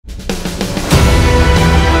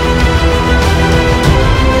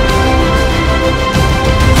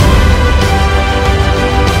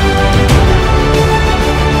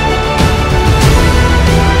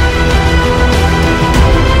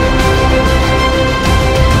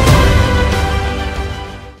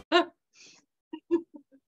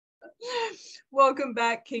Welcome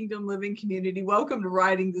back, Kingdom Living Community. Welcome to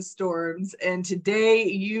Riding the Storms. And today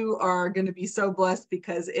you are going to be so blessed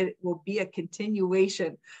because it will be a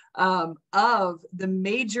continuation of the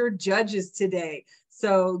major judges today.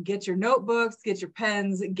 So get your notebooks, get your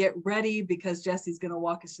pens, get ready because Jessie's going to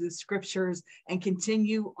walk us through the scriptures and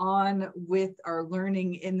continue on with our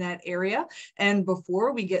learning in that area. And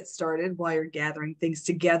before we get started, while you're gathering things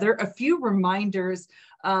together, a few reminders.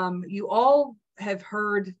 You all have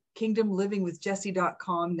heard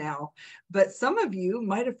kingdomlivingwithjessie.com now, but some of you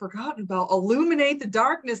might have forgotten about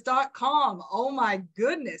illuminatethedarkness.com. Oh my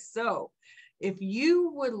goodness. So if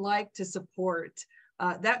you would like to support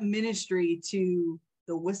that ministry, to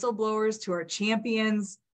the whistleblowers, to our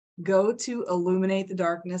champions, go to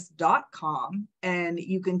illuminatethedarkness.com and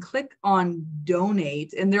you can click on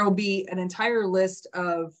donate, and there will be an entire list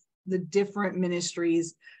of the different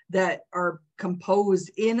ministries that are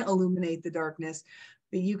composed in Illuminate the Darkness.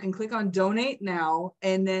 But you can click on donate now,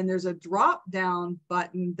 and then there's a drop down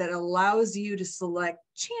button that allows you to select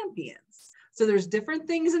champions. So there's different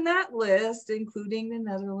things in that list, including the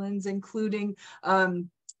Netherlands, including a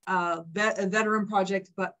veteran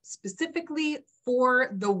project, but specifically for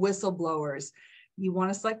the whistleblowers. You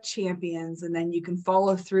want to select champions, and then you can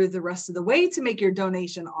follow through the rest of the way to make your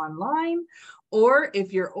donation online. Or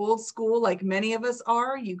if you're old school, like many of us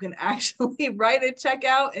are, you can actually write a check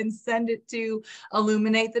out and send it to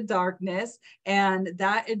Illuminate the Darkness. And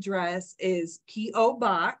that address is P.O.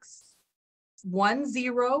 Box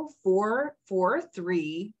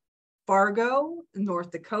 10443, Fargo,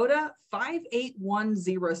 North Dakota,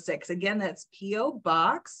 58106. Again, that's P.O.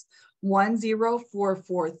 Box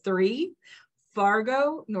 10443,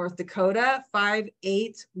 Fargo, North Dakota,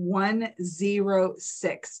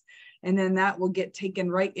 58106. And then that will get taken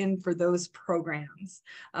right in for those programs.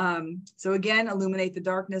 So again,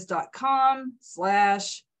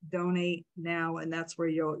 illuminatethedarkness.com/donate now, and that's where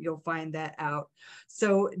you'll find that out.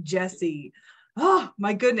 So Jessie, oh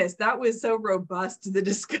my goodness, that was so robust, the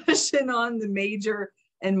discussion on the major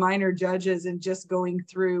and minor judges and just going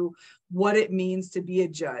through what it means to be a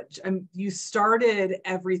judge. You started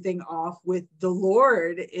everything off with the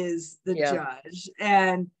Lord is the judge,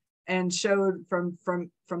 and showed from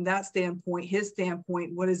that standpoint, his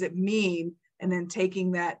standpoint, what does it mean? And then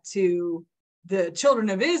taking that to the children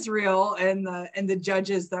of Israel and the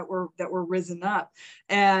judges that were risen up.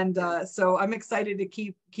 And so I'm excited to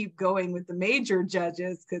keep going with the major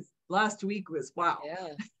judges, because last week was wow.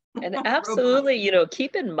 Yeah. And absolutely,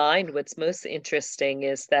 keep in mind what's most interesting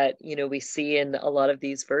is that, we see in a lot of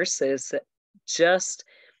these verses just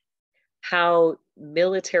how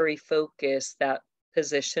military focused that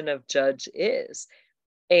position of judge is.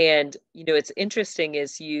 And, it's interesting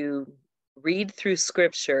as you read through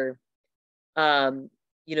scripture,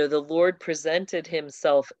 the Lord presented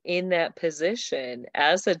himself in that position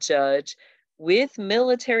as a judge with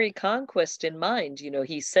military conquest in mind.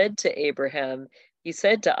 He said to Abraham, he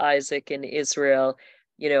said to Isaac and Israel,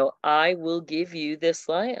 I will give you this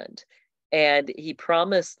land. And he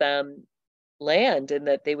promised them land and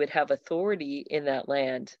that they would have authority in that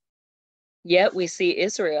land. Yet we see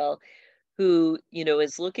Israel, who,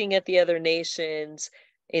 is looking at the other nations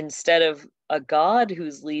instead of a God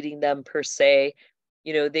who's leading them per se.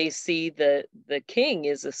 They see the king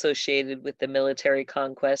is associated with the military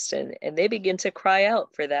conquest, and they begin to cry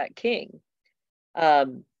out for that king.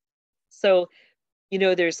 So,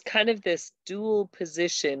 there's kind of this dual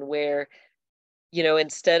position where,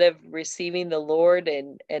 instead of receiving the Lord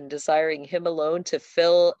and desiring him alone to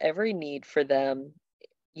fill every need for them,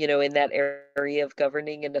 in that area of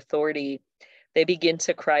governing and authority, they begin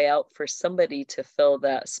to cry out for somebody to fill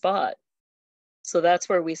that spot. So that's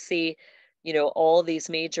where we see, all these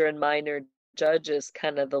major and minor judges,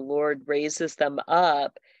 kind of the Lord raises them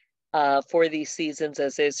up for these seasons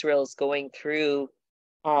as Israel's going through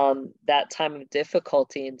that time of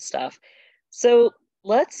difficulty and stuff. So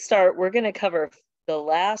let's start. We're going to cover the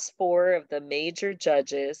last four of the major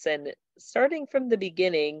judges, and starting from the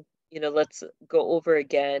beginning, let's go over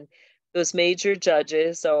again. Those major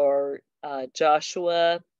judges are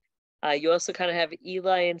Joshua. You also kind of have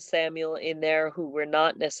Eli and Samuel in there, who we're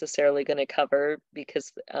not necessarily going to cover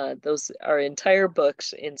because those are entire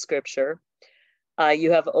books in scripture.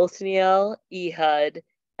 You have Othniel, Ehud,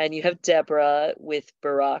 and you have Deborah with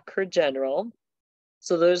Barak, her general.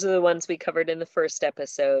 So those are the ones we covered in the first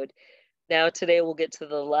episode. Now today we'll get to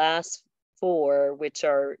the last four, which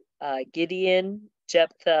are Gideon,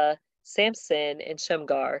 Jephthah, Samson, and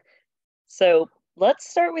Shamgar. So let's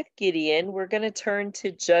start with Gideon. We're going to turn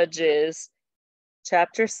to Judges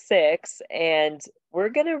chapter 6, and we're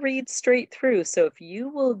going to read straight through. So if you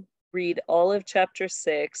will read all of chapter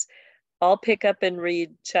 6, I'll pick up and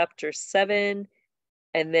read chapter 7,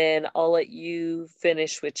 and then I'll let you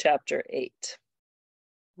finish with chapter 8.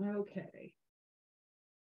 Okay.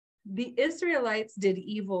 The Israelites did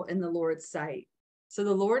evil in the Lord's sight. So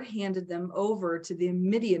the Lord handed them over to the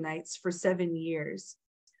Midianites for 7 years.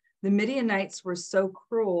 The Midianites were so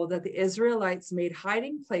cruel that the Israelites made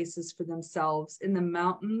hiding places for themselves in the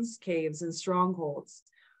mountains, caves, and strongholds.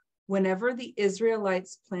 Whenever the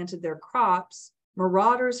Israelites planted their crops,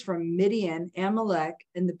 marauders from Midian, Amalek,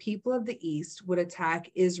 and the people of the east would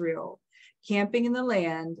attack Israel, camping in the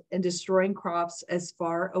land and destroying crops as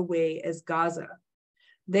far away as Gaza.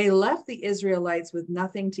 They left the Israelites with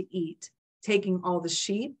nothing to eat, taking all the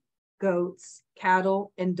sheep, goats,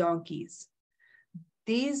 cattle, and donkeys.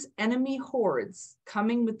 These enemy hordes,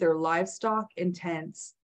 coming with their livestock and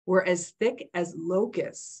tents, were as thick as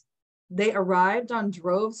locusts. They arrived on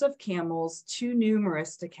droves of camels too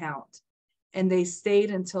numerous to count, and they stayed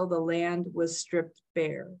until the land was stripped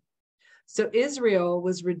bare. So Israel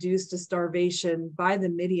was reduced to starvation by the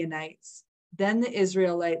Midianites. Then the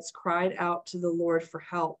Israelites cried out to the Lord for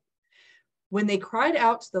help. When they cried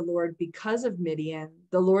out to the Lord because of Midian,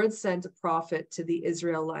 the Lord sent a prophet to the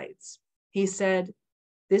Israelites. He said,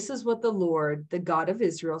 "This is what the Lord, the God of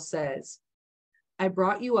Israel, says. I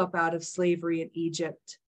brought you up out of slavery in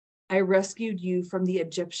Egypt. I rescued you from the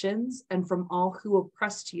Egyptians and from all who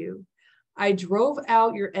oppressed you. I drove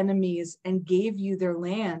out your enemies and gave you their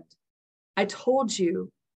land. I told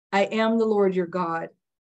you, I am the Lord your God.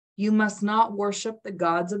 You must not worship the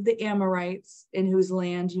gods of the Amorites in whose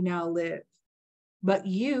land you now live. But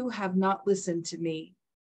you have not listened to me."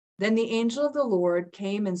 Then the angel of the Lord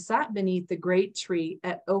came and sat beneath the great tree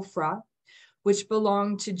at Ophrah, which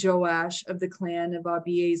belonged to Joash of the clan of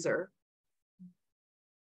Abiezer.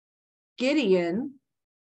 Gideon,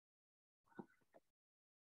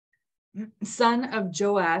 son of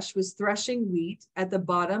Joash, was threshing wheat at the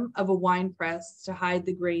bottom of a winepress to hide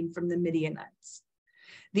the grain from the Midianites.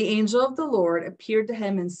 The angel of the Lord appeared to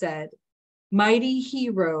him and said, "Mighty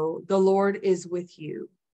hero, the Lord is with you."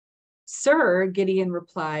 "Sir," Gideon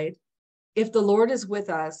replied, "if the Lord is with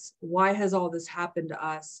us, why has all this happened to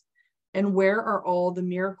us? And where are all the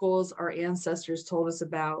miracles our ancestors told us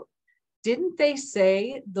about? Didn't they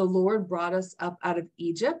say the Lord brought us up out of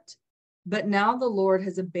Egypt? But now the Lord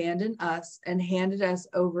has abandoned us and handed us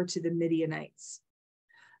over to the Midianites."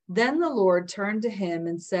 Then the Lord turned to him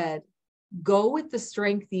and said, "Go with the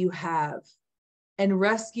strength you have and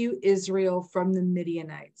rescue Israel from the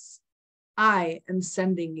Midianites. I am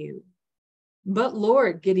sending you." "But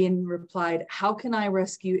Lord," Gideon replied, "how can I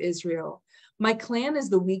rescue Israel? My clan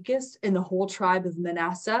is the weakest in the whole tribe of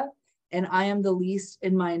Manasseh, and I am the least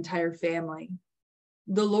in my entire family."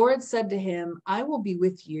 The Lord said to him, "I will be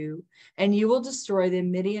with you, and you will destroy the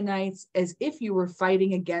Midianites as if you were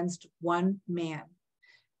fighting against one man."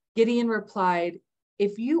 Gideon replied,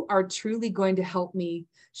 "If you are truly going to help me,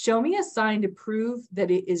 show me a sign to prove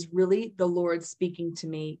that it is really the Lord speaking to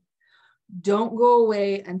me. Don't go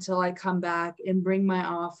away until I come back and bring my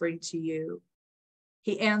offering to you."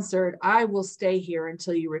 He answered, "I will stay here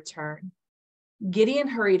until you return." Gideon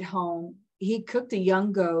hurried home. He cooked a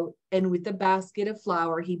young goat, and with a basket of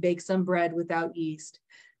flour, he baked some bread without yeast.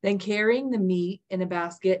 Then, carrying the meat in a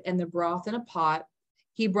basket and the broth in a pot,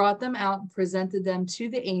 he brought them out and presented them to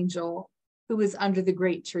the angel who was under the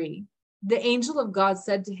great tree. The angel of God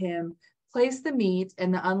said to him, "Place the meat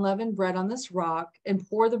and the unleavened bread on this rock and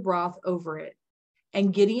pour the broth over it."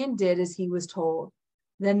 And Gideon did as he was told.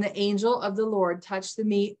 Then the angel of the Lord touched the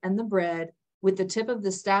meat and the bread with the tip of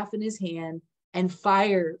the staff in his hand, and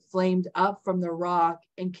fire flamed up from the rock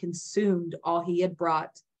and consumed all he had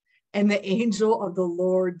brought. And the angel of the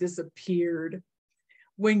Lord disappeared.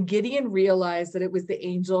 When Gideon realized that it was the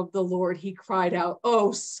angel of the Lord, he cried out,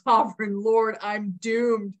 "Oh, sovereign Lord, I'm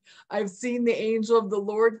doomed. I've seen the angel of the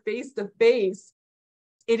Lord face to face."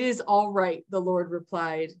 "It is all right," the Lord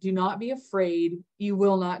replied. "Do not be afraid. You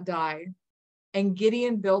will not die." And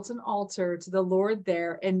Gideon built an altar to the Lord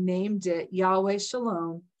there and named it Yahweh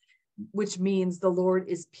Shalom, which means the Lord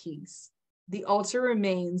is peace. The altar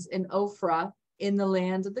remains in Ophrah in the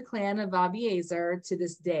land of the clan of Abiezer to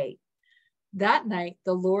this day. That night,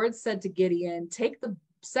 the Lord said to Gideon, "Take the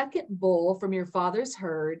second bull from your father's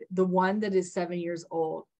herd, the one that is 7 years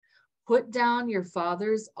old. Put down your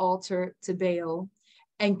father's altar to Baal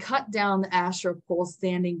and cut down the Asherah pole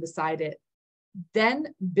standing beside it.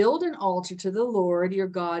 Then build an altar to the Lord your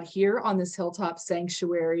God here on this hilltop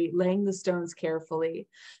sanctuary, laying the stones carefully.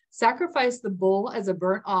 Sacrifice the bull as a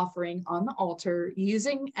burnt offering on the altar,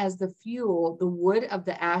 using as the fuel the wood of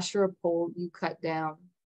the Asherah pole you cut down."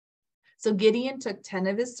 So Gideon took 10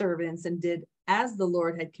 of his servants and did as the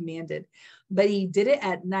Lord had commanded. But he did it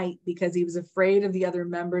at night because he was afraid of the other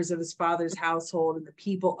members of his father's household and the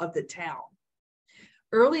people of the town.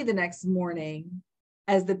 Early the next morning,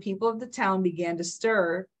 as the people of the town began to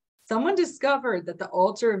stir, someone discovered that the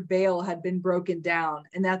altar of Baal had been broken down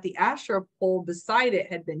and that the Asherah pole beside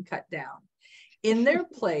it had been cut down. In their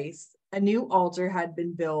place, a new altar had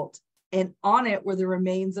been built, and on it were the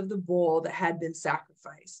remains of the bull that had been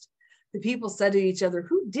sacrificed. The people said to each other,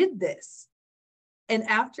 "Who did this?" And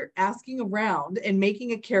after asking around and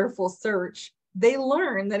making a careful search, they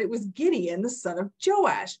learned that it was Gideon, the son of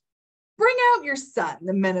Joash. "Bring out your son,"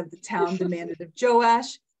 the men of the town demanded of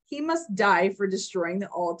Joash. "He must die for destroying the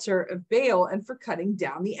altar of Baal and for cutting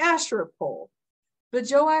down the Asherah pole."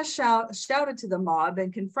 But Joash shouted to the mob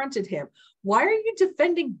and confronted him. "Why are you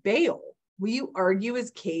defending Baal? Will you argue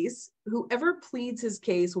his case? Whoever pleads his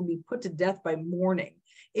case will be put to death by morning.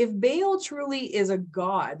 If Baal truly is a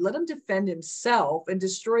god, let him defend himself and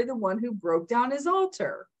destroy the one who broke down his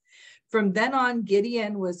altar." From then on,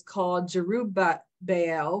 Gideon was called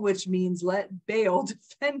Jerubbaal, which means "let Baal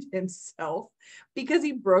defend himself," because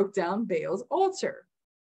he broke down Baal's altar.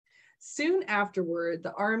 Soon afterward,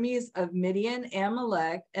 the armies of Midian,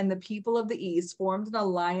 Amalek, and the people of the east formed an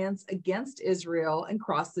alliance against Israel and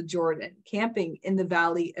crossed the Jordan, camping in the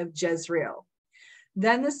valley of Jezreel.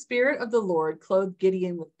 Then the Spirit of the Lord clothed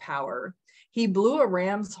Gideon with power. He blew a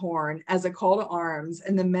ram's horn as a call to arms,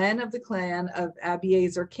 and the men of the clan of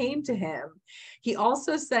Abiezer came to him. He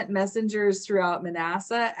also sent messengers throughout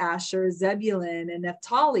Manasseh, Asher, Zebulun, and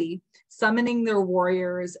Naphtali, summoning their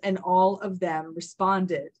warriors, and all of them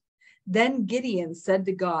responded. Then Gideon said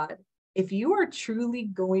to God, "If you are truly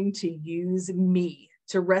going to use me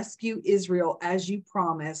to rescue Israel as you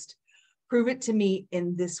promised, prove it to me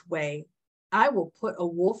in this way. I will put a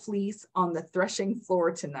wool fleece on the threshing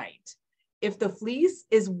floor tonight. If the fleece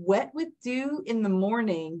is wet with dew in the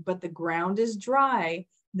morning, but the ground is dry,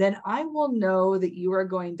 then I will know that you are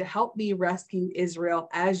going to help me rescue Israel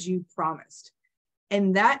as you promised."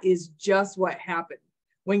 And that is just what happened.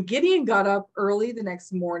 When Gideon got up early the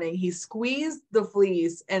next morning, he squeezed the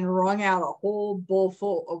fleece and wrung out a whole bowl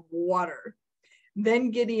full of water.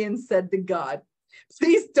 Then Gideon said to God,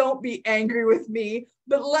 "Please don't be angry with me,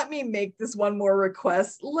 but let me make this one more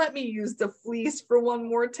request. Let me use the fleece for one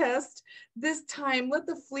more test. This time, let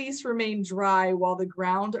the fleece remain dry while the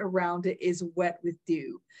ground around it is wet with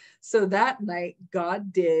dew." So that night,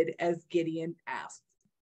 God did as Gideon asked.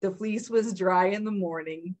 The fleece was dry in the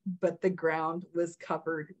morning, but the ground was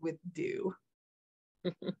covered with dew.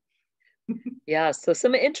 Yeah, so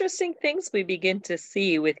some interesting things we begin to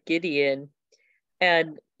see with Gideon.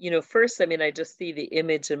 And, first, I just see the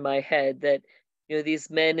image in my head that, these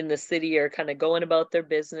men in the city are kind of going about their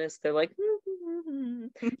business. They're like,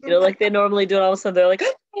 like they normally do. And all of a sudden they're like,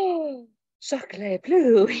 "Oh, sacre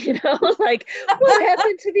bleu," like, what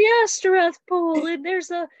happened to the Ashtoreth pole? And there's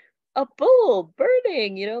a bull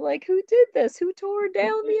burning, like, who did this? Who tore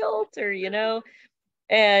down the altar,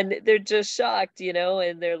 And they're just shocked,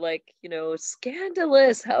 and they're like,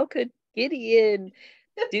 "Scandalous. How could Gideon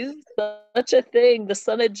do such a thing, the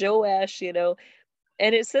son of Joash?"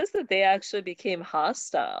 And it says that they actually became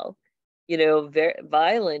hostile, very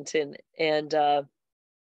violent, and and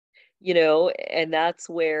that's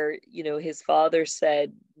where, his father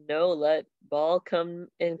said, "No, let Baal come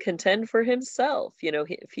and contend for himself.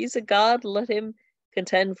 If he's a god, let him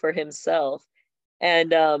contend for himself."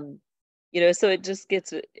 And so it just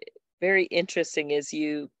gets very interesting as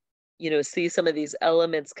you see some of these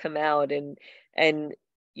elements come out, and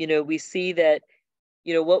we see that,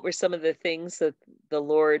 what were some of the things that the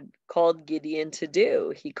Lord called Gideon to do?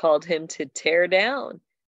 He called him to tear down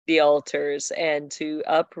the altars and to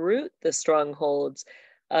uproot the strongholds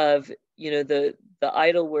of, the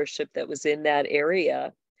idol worship that was in that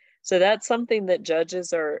area. So that's something that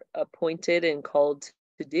judges are appointed and called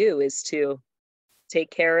to do, is to take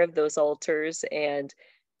care of those altars and,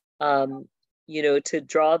 to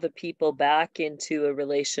draw the people back into a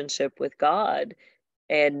relationship with God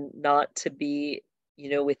and not to be,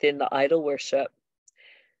 within the idol worship.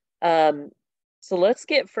 So let's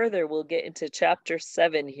get further. We'll get into chapter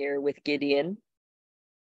 7 here with Gideon. It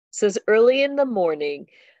says, early in the morning,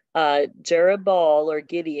 Jerubbaal, or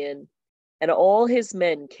Gideon, and all his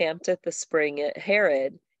men camped at the spring at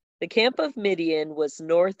Harod. The camp of Midian was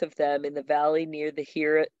north of them in the valley near the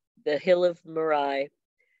hill of Moriah.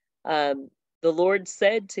 The Lord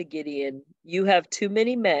said to Gideon, "You have too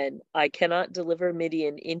many men. I cannot deliver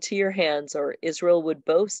Midian into your hands, or Israel would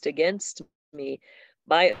boast against me.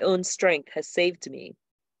 My own strength has saved me."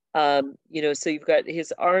 So you've got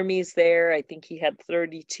his armies there. I think he had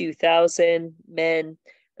 32,000 men.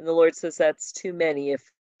 And the Lord says that's too many.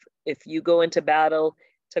 If you go into battle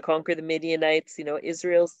to conquer the Midianites,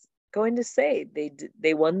 Israel's going to say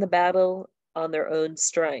they won the battle on their own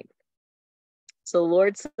strength. So the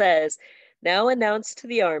Lord says, now announce to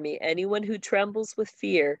the army, anyone who trembles with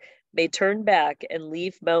fear may turn back and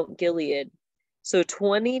leave Mount Gilead. So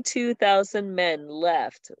 22,000 men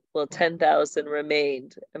left, while 10,000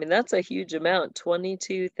 remained. I mean, that's a huge amount,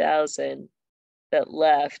 22,000 that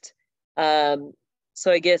left.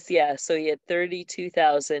 So I guess, so he had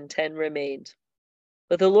 32,000, 10 remained.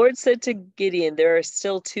 But the Lord said to Gideon, there are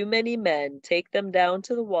still too many men. Take them down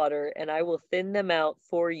to the water, and I will thin them out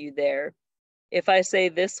for you there. If I say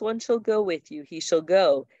this one shall go with you, he shall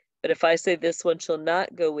go. But if I say this one shall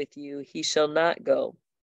not go with you, he shall not go.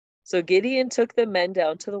 So Gideon took the men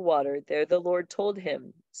down to the water. There the Lord told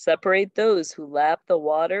him, separate those who lap the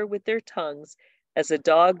water with their tongues, as a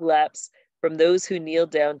dog laps, from those who kneel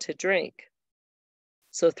down to drink.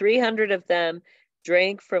 So 300 of them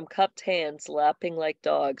drank from cupped hands, lapping like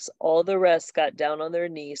dogs. All the rest got down on their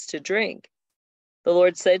knees to drink. The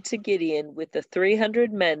Lord said to Gideon, with the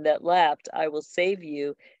 300 men that lapped, I will save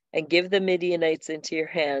you and give the Midianites into your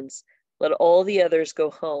hands. Let all the others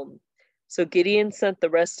go home. So Gideon sent the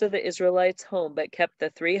rest of the Israelites home, but kept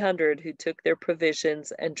the 300 who took their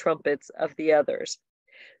provisions and trumpets of the others.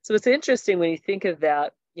 So it's interesting when you think of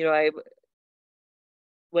that. When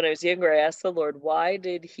I was younger, I asked the Lord,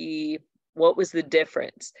 what was the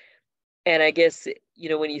difference? And I guess,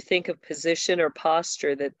 when you think of position or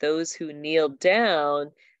posture, that those who kneel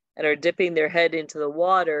down and are dipping their head into the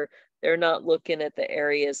water, they're not looking at the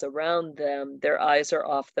areas around them. Their eyes are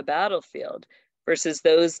off the battlefield, versus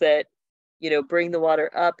those that, bring the water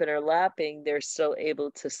up and are lapping, they're still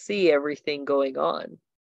able to see everything going on.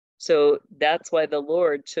 So that's why the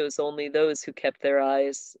Lord chose only those who kept their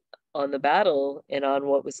eyes on the battle and on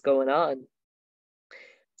what was going on.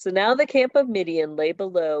 So now the camp of Midian lay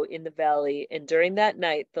below in the valley, and during that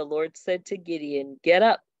night the Lord said to Gideon, get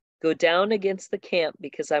up, go down against the camp,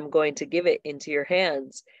 because I'm going to give it into your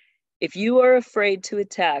hands. If you are afraid to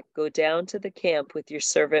attack, go down to the camp with your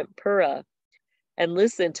servant Purah, and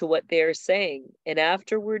listen to what they are saying, and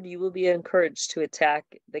afterward you will be encouraged to attack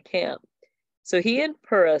the camp. So he and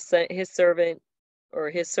Purah sent his servant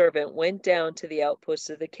went down to the outposts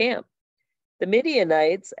of the camp. The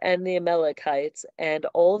Midianites and the Amalekites and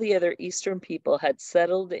all the other eastern people had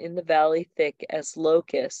settled in the valley thick as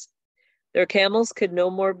locusts. Their camels could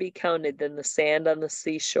no more be counted than the sand on the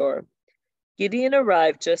seashore. Gideon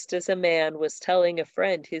arrived just as a man was telling a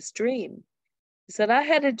friend his dream. He said, I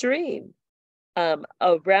had a dream. A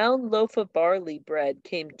round loaf of barley bread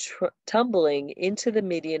came tumbling into the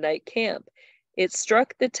Midianite camp. It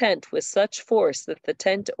struck the tent with such force that the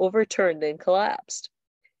tent overturned and collapsed.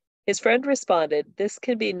 His friend responded, this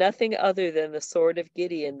can be nothing other than the sword of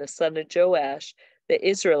Gideon, the son of Joash, the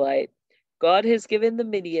Israelite. God has given the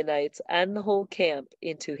Midianites and the whole camp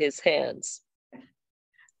into his hands.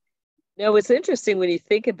 Now, it's interesting when you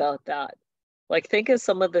think about that. Like, think of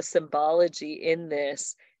some of the symbology in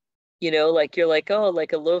this, like you're like, oh,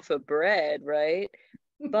 like a loaf of bread, right?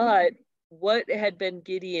 But what had been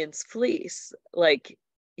Gideon's fleece? Like,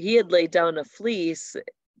 he had laid down a fleece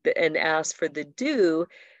and asked for the dew,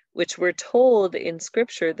 which we're told in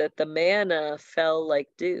scripture that the manna fell like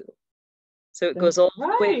dew. So it goes all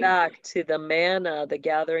the way back to the manna, the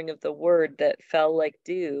gathering of the word that fell like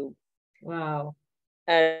dew. Wow.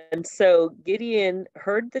 And so Gideon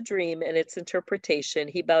heard the dream and its interpretation.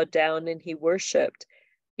 He bowed down and he worshiped.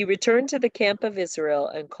 He returned to the camp of Israel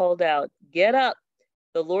and called out, get up,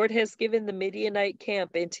 the Lord has given the Midianite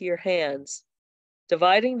camp into your hands.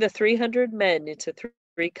 Dividing the 300 men into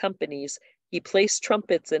three companies, he placed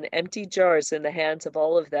trumpets and empty jars in the hands of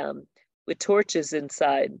all of them, with torches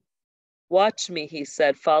inside. Watch me, he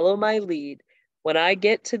said, follow my lead. When I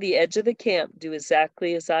get to the edge of the camp, do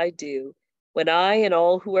exactly as I do. When I and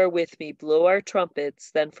all who are with me blow our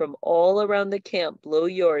trumpets, then from all around the camp blow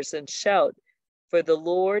yours and shout for the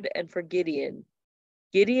Lord and for Gideon.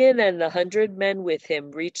 Gideon and the 100 men with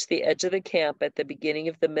him reached the edge of the camp at the beginning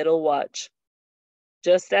of the middle watch.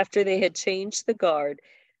 Just after they had changed the guard,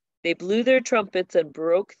 they blew their trumpets and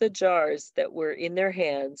broke the jars that were in their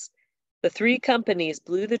hands. The three companies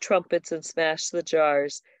blew the trumpets and smashed the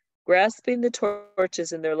jars. Grasping the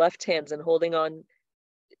torches in their left hands and holding on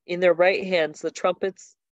in their right hands the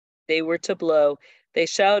trumpets they were to blow, they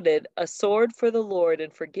shouted, a sword for the Lord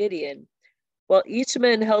and for Gideon. While each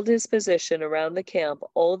man held his position around the camp,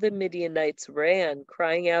 all the Midianites ran,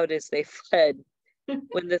 crying out as they fled.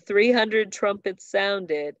 When the 300 trumpets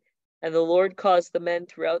sounded, And the Lord caused the men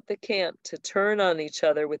throughout the camp to turn on each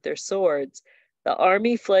other with their swords. The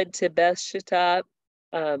army fled to Beth-shittah,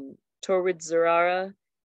 toward Zerara,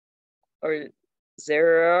 or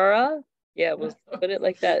Zerara. Yeah, we'll put it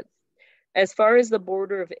like that. As far as the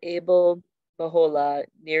border of Abel Maholah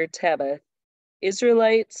near Tabbath,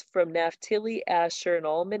 Israelites from Naphtali, Asher, and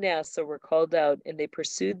all Manasseh were called out, and they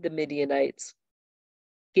pursued the Midianites.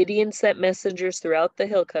 Gideon sent messengers throughout the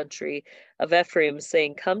hill country of Ephraim,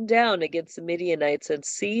 saying, "Come down against the Midianites and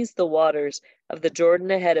seize the waters of the Jordan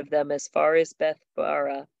ahead of them as far as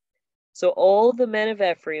Beth-barah." So all the men of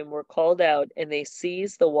Ephraim were called out, and they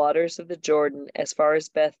seized the waters of the Jordan as far as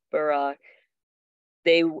Beth-barah.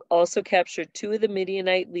 They also captured two of the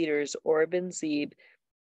Midianite leaders, Oreb and Zeb,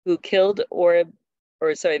 who killed Oreb,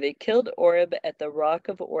 they killed Oreb at the rock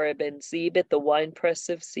of Oreb and Zeb at the winepress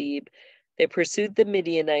of Zeb. They pursued the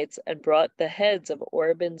Midianites and brought the heads of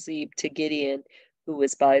Oreb and Zeb to Gideon, who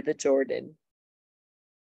was by the Jordan.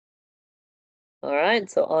 All right,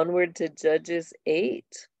 so onward to Judges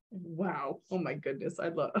 8. Wow. Oh my goodness. I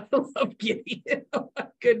love Gideon. Oh my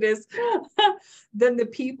goodness. Then the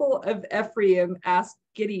people of Ephraim asked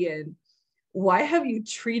Gideon, "Why have you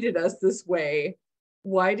treated us this way?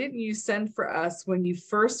 Why didn't you send for us when you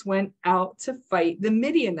first went out to fight the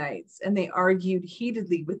Midianites?" And they argued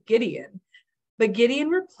heatedly with Gideon. But Gideon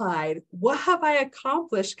replied, "What have I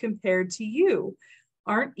accomplished compared to you?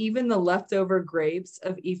 Aren't even the leftover grapes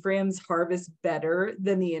of Ephraim's harvest better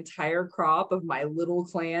than the entire crop of my little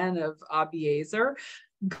clan of Abiezer?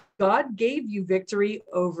 God gave you victory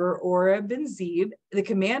over Oreb and Zeb, the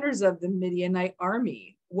commanders of the Midianite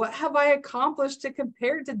army. What have I accomplished to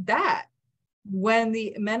compare to that?" When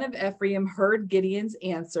the men of Ephraim heard Gideon's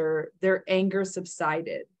answer, their anger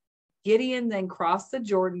subsided. Gideon then crossed the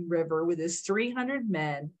Jordan River with his 300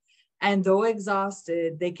 men, and though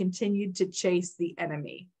exhausted, they continued to chase the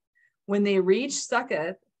enemy. When they reached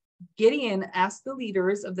Succoth, Gideon asked the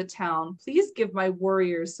leaders of the town, "Please give my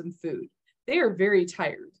warriors some food. They are very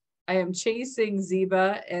tired. I am chasing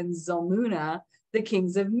Zebah and Zalmunna, the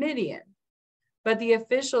kings of Midian." But the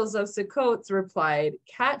officials of Succoth replied,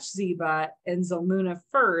 "Catch Zebah and Zalmunna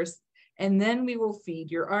first, and then we will feed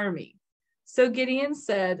your army." So Gideon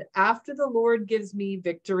said, "After the Lord gives me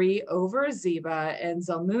victory over Zebah and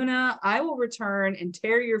Zalmunna, I will return and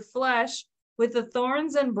tear your flesh with the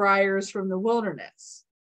thorns and briars from the wilderness."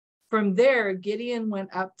 From there, Gideon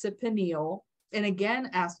went up to Peniel and again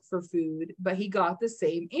asked for food, but he got the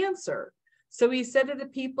same answer. So he said to the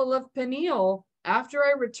people of Peniel, "After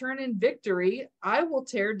I return in victory, I will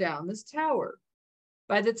tear down this tower."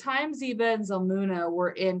 By the time Zebah and Zalmunna were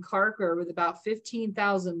in Karkor with about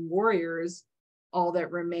 15,000 warriors, all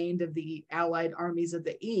that remained of the allied armies of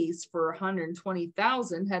the east, for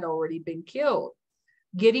 120,000 had already been killed.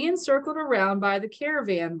 Gideon circled around by the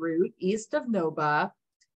caravan route east of Nobah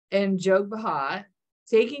and Jogbehah,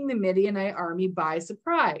 taking the Midianite army by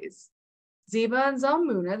surprise. Zebah and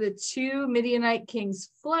Zalmunna, the two Midianite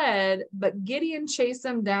kings, fled, but Gideon chased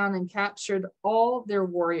them down and captured all their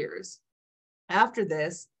warriors. After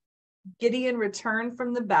this, Gideon returned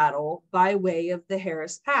from the battle by way of the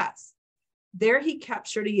Heres Pass. There he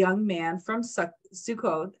captured a young man from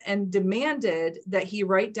Succoth and demanded that he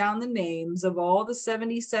write down the names of all the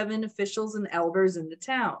 77 officials and elders in the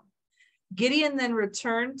town. Gideon then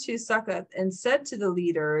returned to Succoth and said to the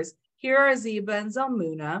leaders, "Here are Zebah and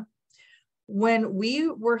Zalmunna. When we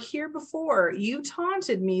were here before, you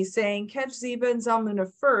taunted me, saying, 'Catch Zebah and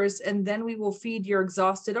Zalmunna first, and then we will feed your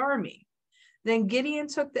exhausted army.'" Then Gideon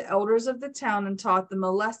took the elders of the town and taught them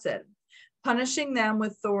a lesson, punishing them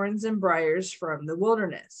with thorns and briars from the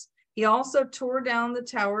wilderness. He also tore down the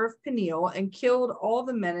tower of Peniel and killed all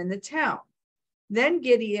the men in the town. Then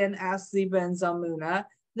Gideon asked Zebah and Zalmunna,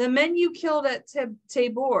 "The men you killed at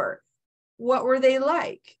Tabor, what were they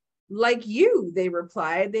like?" "Like you," they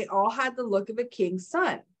replied. "They all had the look of a king's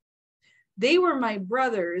son." "They were my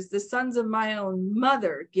brothers, the sons of my own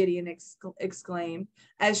mother," Gideon exclaimed.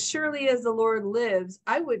 "As surely as the Lord lives,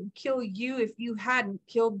 I would kill you if you hadn't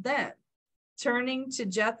killed them." Turning to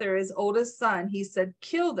Jether, his oldest son, he said,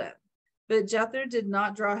 "Kill them." But Jether did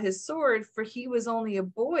not draw his sword, for he was only a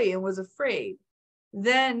boy and was afraid.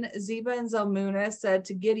 Then Zebah and Zalmunna said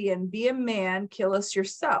to Gideon, "Be a man, kill us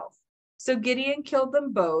yourself." So Gideon killed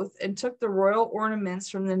them both and took the royal ornaments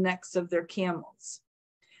from the necks of their camels.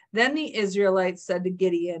 Then the Israelites said to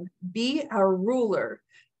Gideon, "Be our ruler.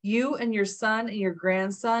 You and your son and your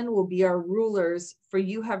grandson will be our rulers, for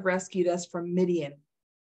you have rescued us from Midian."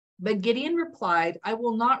 But Gideon replied, "I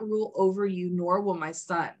will not rule over you, nor will my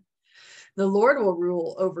son. The Lord will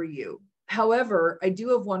rule over you. However, I do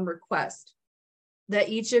have one request. that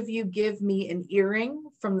each of you give me an earring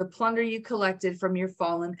from the plunder you collected from your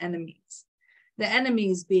fallen enemies. The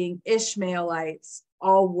enemies, being Ishmaelites,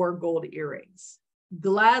 all wore gold earrings.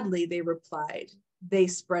 Gladly, they replied. They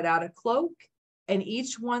spread out a cloak, and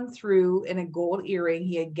each one threw in a gold earring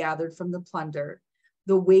he had gathered from the plunder.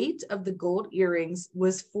 The weight of the gold earrings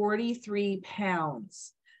was 43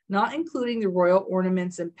 pounds, not including the royal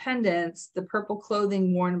ornaments and pendants, the purple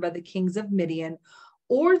clothing worn by the kings of Midian,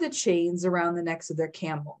 or the chains around the necks of their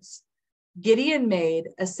camels. Gideon made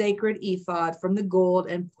a sacred ephod from the gold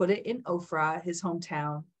and put it in Ophrah, his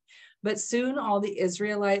hometown. But soon all the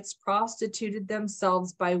Israelites prostituted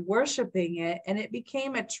themselves by worshiping it, and it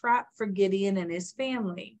became a trap for Gideon and his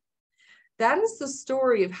family. That is the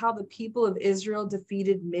story of how the people of Israel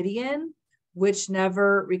defeated Midian, which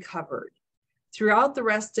never recovered. Throughout the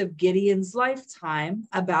rest of Gideon's lifetime,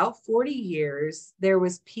 about 40 years, there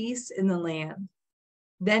was peace in the land.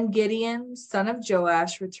 Then Gideon, son of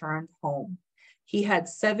Joash, returned home. He had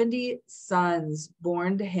 70 sons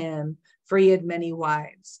born to him, for he had many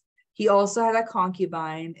wives. He also had a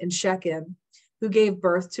concubine in Shechem, who gave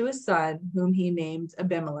birth to a son, whom he named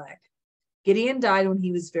Abimelech. Gideon died when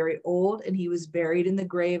he was very old, and he was buried in the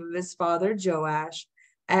grave of his father Joash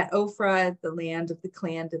at Ophrah, at the land of the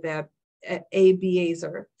clan of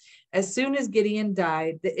Abiezer. As soon as Gideon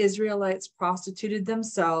died, the Israelites prostituted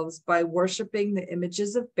themselves by worshiping the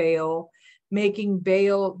images of Baal, making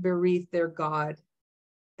Baal Berith their god.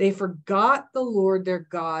 They forgot the Lord their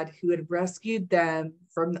God, who had rescued them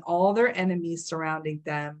from all their enemies surrounding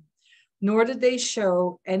them, nor did they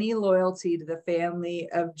show any loyalty to the family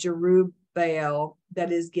of Jerubbaal,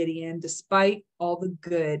 that is Gideon, despite all the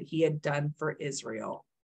good he had done for Israel.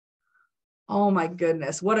 Oh my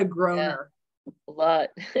goodness, what a groaner. Yeah, a lot.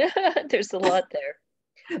 There's a lot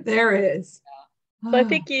there. There is. So I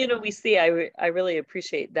think, we see, I really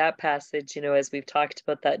appreciate that passage, as we've talked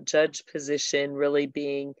about that judge position really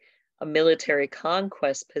being a military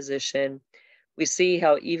conquest position. We see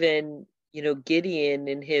how even, Gideon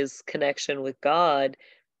in his connection with God,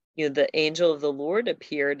 the angel of the Lord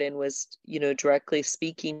appeared and was, directly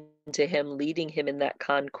speaking to him, leading him in that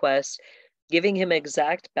conquest, giving him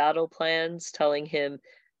exact battle plans, telling him,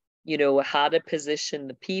 how to position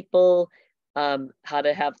the people, how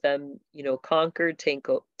to have them, conquered,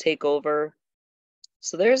 take over.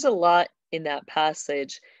 So there's a lot in that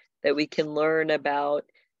passage that we can learn about,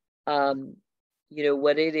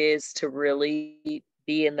 what it is to really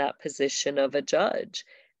be in that position of a judge.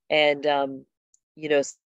 And,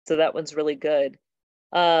 so that one's really good.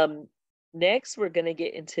 Next, we're going to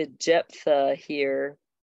get into Jephthah here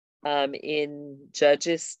in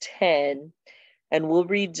Judges 10, and we'll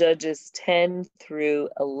read Judges 10 through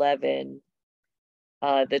 11.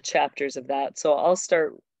 The chapters of that. So I'll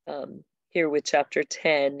start here with chapter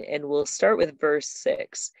 10, and we'll start with verse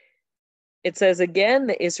 6. It says, "Again,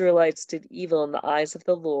 the Israelites did evil in the eyes of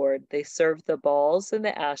the Lord. They served the Baals and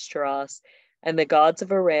the Ashtaroths, and the gods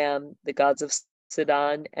of Aram, the gods of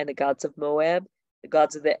Sidon, and the gods of Moab, the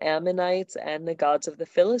gods of the Ammonites, and the gods of the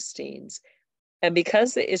Philistines. And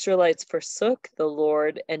because the Israelites forsook the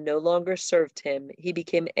Lord and no longer served him, he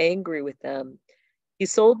became angry with them. He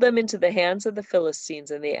sold them into the hands of the Philistines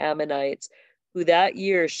and the Ammonites, who that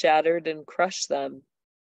year shattered and crushed them.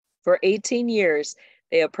 For 18 years,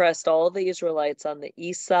 they oppressed all the Israelites on the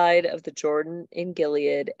east side of the Jordan in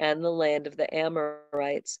Gilead and the land of the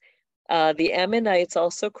Amorites. The Ammonites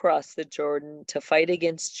also crossed the Jordan to fight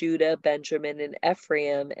against Judah, Benjamin, and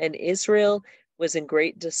Ephraim, and Israel was in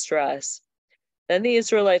great distress. Then the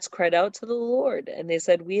Israelites cried out to the Lord, and they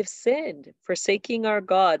said, 'We have sinned, forsaking our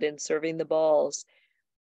God and serving the Baals.'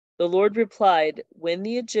 The Lord replied, 'When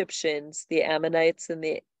the Egyptians, the Ammonites, and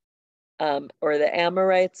the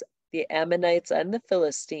Amorites, the Ammonites, and the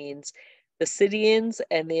Philistines, the Sidonians,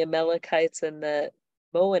 and the Amalekites, and the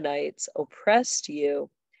Moabites oppressed you,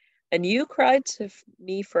 and you cried to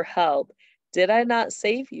me for help, did I not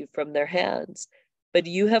save you from their hands? But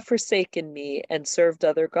you have forsaken me and served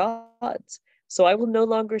other gods. So I will no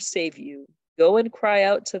longer save you. Go and cry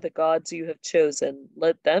out to the gods you have chosen.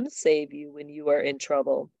 Let them save you when you are in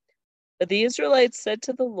trouble.' But the Israelites said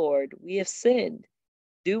to the Lord, 'We have sinned.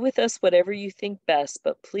 Do with us whatever you think best,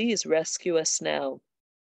 but please rescue us now.'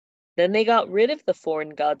 Then they got rid of the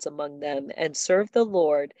foreign gods among them and served the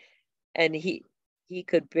Lord, and he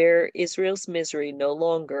could bear Israel's misery no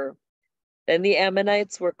longer. Then the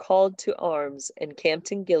Ammonites were called to arms and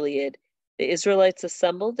camped in Gilead. The Israelites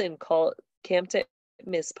assembled and camped at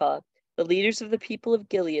Mizpah. The leaders of the people of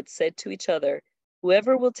Gilead said to each other,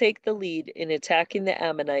 'Whoever will take the lead in attacking the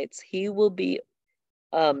Ammonites, he will be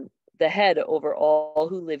the head over all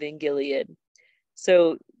who live in Gilead.'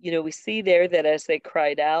 So we see there that as they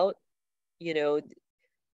cried out, the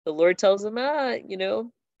Lord tells them,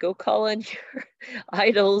 go call on your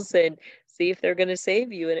idols and see if they're going to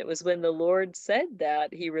save you. And it was when the Lord said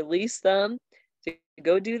that, he released them to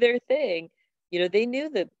go do their thing. They knew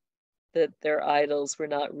that their idols were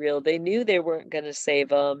not real. They knew they weren't going to save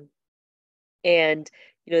them. And,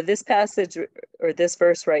 this passage or this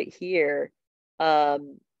verse right here, where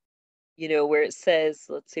it says,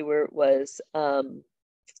 let's see where it was,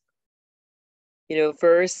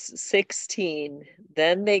 verse 16,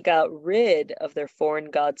 then they got rid of their foreign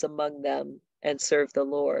gods among them and served the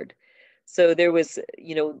Lord. So there was,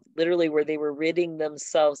 literally where they were ridding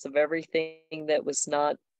themselves of everything that was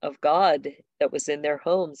not of God, that was in their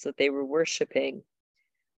homes that they were worshiping.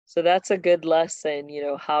 So that's a good lesson.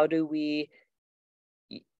 How do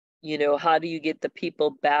you get the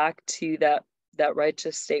people back to that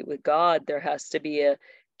righteous state with God? There has to be a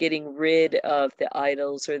getting rid of the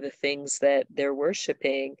idols or the things that they're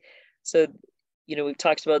worshiping. So, we've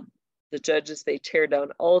talked about the judges, they tear down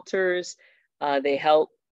altars, they help,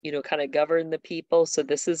 kind of govern the people. So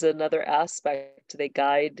this is another aspect. They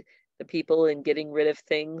guide the people in getting rid of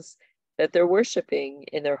things that they're worshiping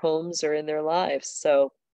in their homes or in their lives.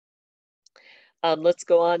 So let's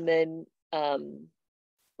go on then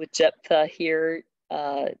with Jephthah here,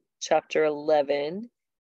 chapter 11.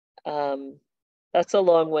 That's a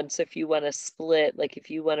long one. So if you want to split, like if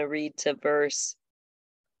you want to read to verse,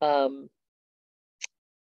 why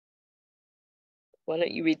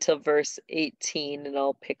don't you read till verse 18 and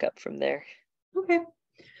I'll pick up from there. Okay.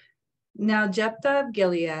 Now Jephthah of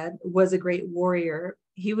Gilead was a great warrior.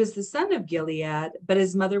 He was the son of Gilead, but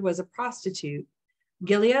his mother was a prostitute.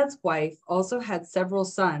 Gilead's wife also had several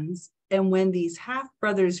sons, and when these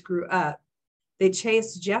half-brothers grew up, they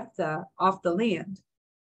chased Jephthah off the land.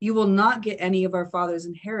 You will not get any of our father's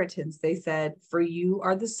inheritance, they said, for you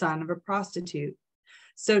are the son of a prostitute.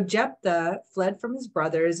 So Jephthah fled from his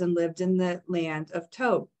brothers and lived in the land of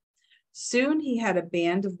Tob. Soon he had a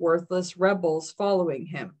band of worthless rebels following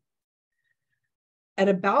him. At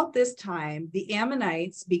about this time, the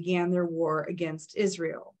Ammonites began their war against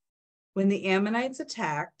Israel. When the Ammonites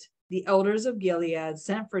attacked, the elders of Gilead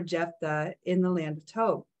sent for Jephthah in the land of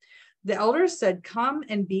Tob. The elders said, come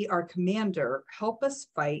and be our commander, help us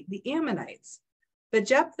fight the Ammonites. But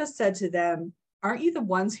Jephthah said to them, aren't you the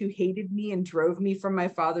ones who hated me and drove me from my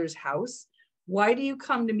father's house? Why do you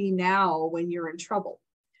come to me now when you're in trouble?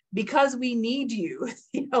 Because we need you,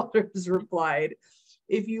 the elders replied.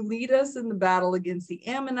 If you lead us in the battle against the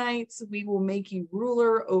Ammonites, we will make you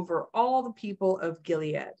ruler over all the people of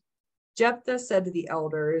Gilead. Jephthah said to the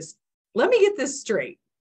elders, let me get this straight.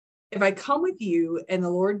 If I come with you and the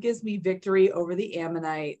Lord gives me victory over the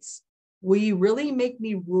Ammonites, will you really make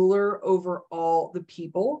me ruler over all the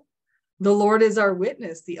people? The Lord is our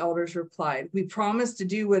witness, the elders replied. We promise to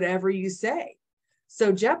do whatever you say.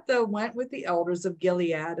 So Jephthah went with the elders of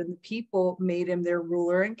Gilead, and the people made him their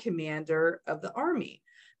ruler and commander of the army.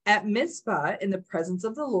 At Mizpah, in the presence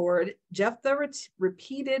of the Lord, Jephthah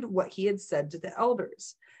repeated what he had said to the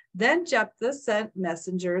elders. Then Jephthah sent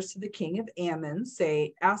messengers to the king of Ammon,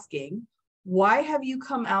 asking, why have you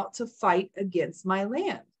come out to fight against my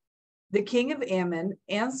land? The king of Ammon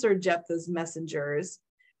answered Jephthah's messengers,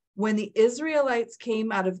 when the Israelites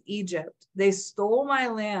came out of Egypt, they stole my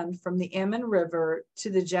land from the Ammon River to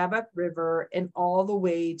the Jabbok River and all the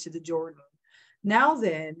way to the Jordan. Now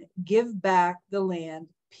then, give back the land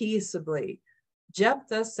peaceably.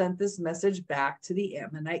 Jephthah sent this message back to the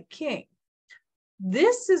Ammonite king.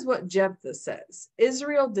 This is what Jephthah says.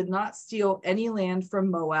 Israel did not steal any land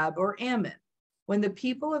from Moab or Ammon. When the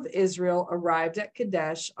people of Israel arrived at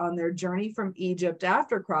Kadesh on their journey from Egypt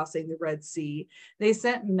after crossing the Red Sea, they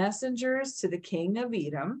sent messengers to the king of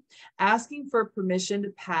Edom, asking for permission to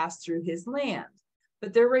pass through his land.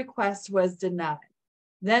 But their request was denied.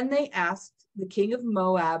 Then they asked the king of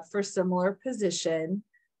Moab for similar position,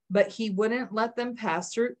 but he wouldn't let them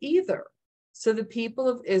pass through either. So the people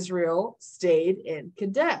of Israel stayed in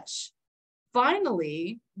Kadesh.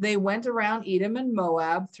 Finally, they went around Edom and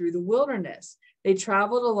Moab through the wilderness. They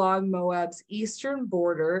traveled along Moab's eastern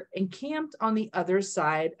border and camped on the other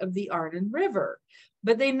side of the Arnon River.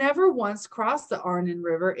 But they never once crossed the Arnon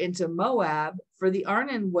River into Moab, for the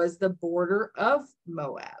Arnon was the border of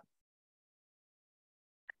Moab.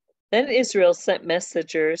 Then Israel sent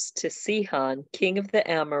messengers to Sihon, king of the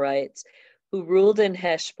Amorites, who ruled in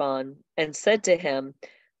Heshbon, and said to him,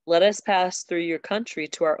 let us pass through your country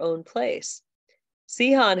to our own place.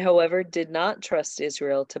 Sihon, however, did not trust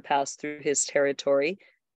Israel to pass through his territory.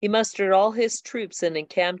 He mustered all his troops and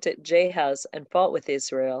encamped at Jahaz and fought with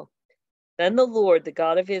Israel. Then the Lord, the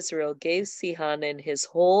God of Israel, gave Sihon and his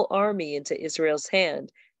whole army into Israel's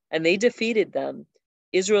hand, and they defeated them.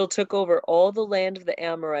 Israel took over all the land of the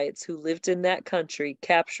Amorites who lived in that country,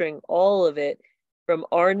 capturing all of it from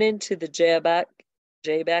Arnon to the Jabbok,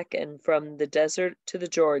 and from the desert to the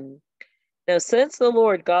Jordan. Now, since the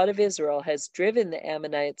Lord God of Israel has driven the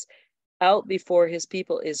Ammonites out before his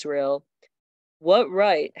people Israel, what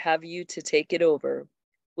right have you to take it over?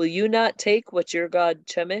 Will you not take what your God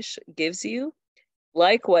Chemish gives you?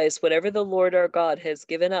 Likewise, whatever the Lord our God has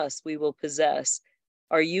given us, we will possess.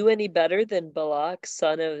 Are you any better than Balak,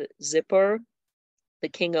 son of Zippor, the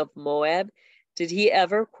king of Moab? Did he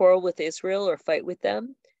ever quarrel with Israel or fight with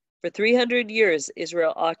them? For 300 years,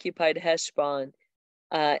 Israel occupied Heshbon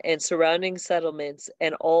and surrounding settlements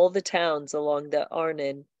and all the towns along the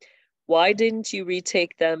Arnon. Why didn't you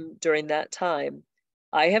retake them during that time?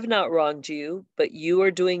 I have not wronged you, but you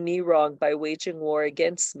are doing me wrong by waging war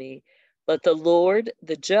against me. Let the Lord,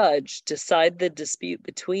 the judge, decide the dispute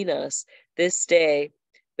between us this day,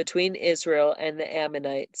 between Israel and the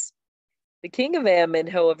Ammonites. The king of Ammon,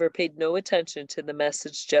 however, paid no attention to the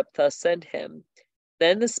message Jephthah sent him.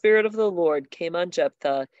 Then the Spirit of the Lord came on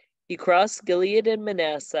Jephthah. He crossed Gilead and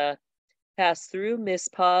Manasseh, passed through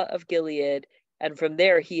Mizpah of Gilead, and from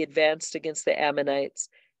there he advanced against the Ammonites.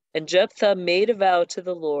 And Jephthah made a vow to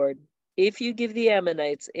the Lord, if you give the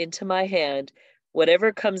Ammonites into my hand,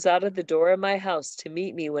 whatever comes out of the door of my house to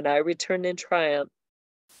meet me when I return in triumph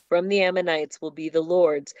from the Ammonites will be the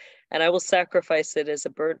Lord's, and I will sacrifice it as a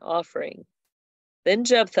burnt offering. Then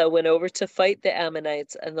Jephthah went over to fight the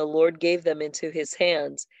Ammonites, and the Lord gave them into his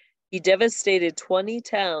hands. He devastated 20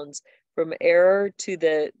 towns from Aroer to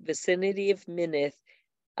the vicinity of Minnith,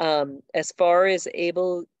 as far as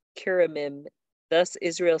Abel Keramim. Thus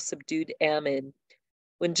Israel subdued Ammon.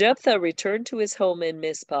 When Jephthah returned to his home in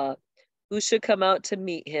Mizpah, who should come out to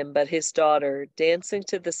meet him but his daughter, dancing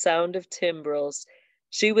to the sound of timbrels?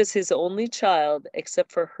 She was his only child.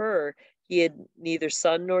 Except for her, he had neither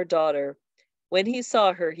son nor daughter. When he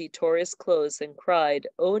saw her, he tore his clothes and cried,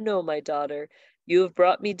 "Oh no, my daughter, you have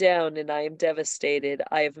brought me down, and I am devastated.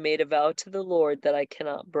 I have made a vow to the Lord that I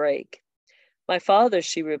cannot break." "My father,"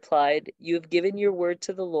 she replied, "you have given your word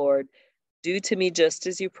to the Lord. Do to me just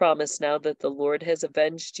as you promised now that the Lord has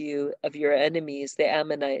avenged you of your enemies, the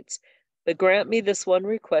Ammonites. But grant me this one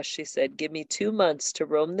request," she said. "Give me 2 months to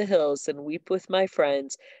roam the hills and weep with my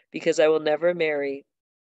friends, because I will never marry."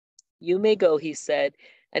 "You may go," he said,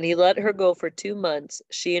 and he let her go for 2 months.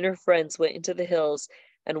 She and her friends went into the hills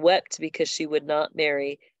and wept because she would not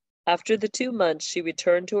marry. After the 2 months, she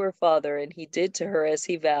returned to her father, and he did to her as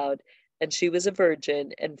he vowed, and she was a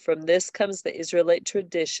virgin. And from this comes the Israelite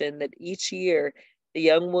tradition that each year the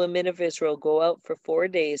young women of Israel go out for 4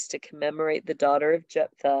 days to commemorate the daughter of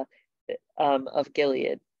Jephthah of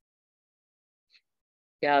Gilead.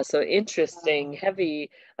 Yeah, so interesting, heavy.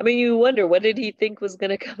 I mean, you wonder, what did he think was going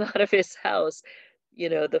to come out of his house?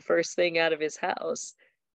 The first thing out of his house,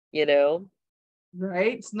 you know?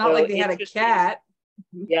 Right? It's not So like they had a cat.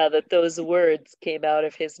 Yeah, that those words came out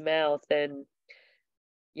of his mouth. And,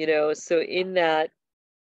 so in that,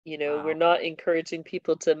 Wow. we're not encouraging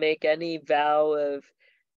people to make any vow of,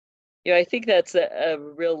 I think that's a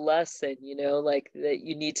real lesson, like that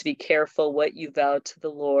you need to be careful what you vow to the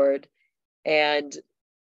Lord. And,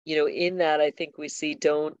 in that, I think we see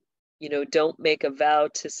don't make a vow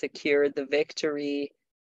to secure the victory,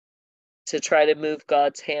 to try to move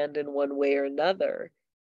God's hand in one way or another,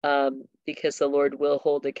 because the Lord will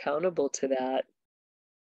hold accountable to that.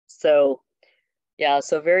 So, yeah,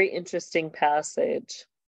 so very interesting passage.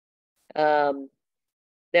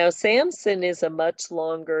 Now, Samson is a much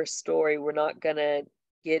longer story. We're not going to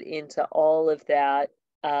get into all of that,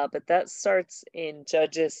 but that starts in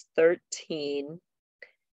Judges 13.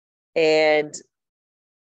 And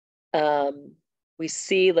we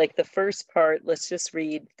see like the first part. Let's just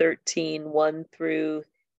read 13, 1 through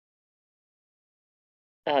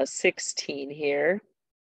 16 here.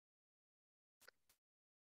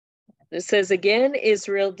 It says, "Again,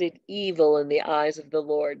 Israel did evil in the eyes of the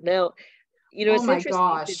Lord." Now, it's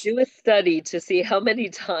interesting to do a study to see how many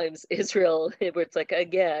times Israel, where it's like,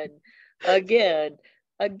 again,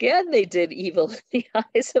 they did evil in the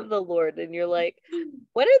eyes of the Lord. And you're like,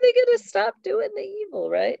 when are they going to stop doing the evil,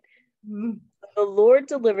 right? Mm-hmm. The Lord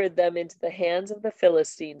delivered them into the hands of the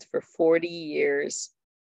Philistines for 40 years.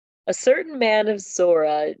 A certain man of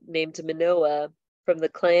Zorah named Manoah from the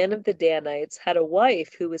clan of the Danites had a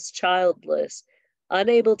wife who was childless,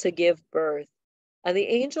 unable to give birth. And the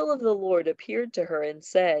angel of the Lord appeared to her and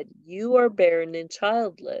said, "You are barren and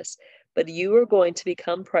childless, but you are going to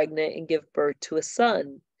become pregnant and give birth to a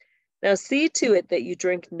son. Now see to it that you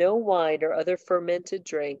drink no wine or other fermented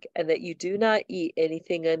drink, and that you do not eat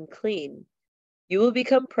anything unclean. You will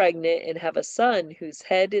become pregnant and have a son whose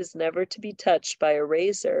head is never to be touched by a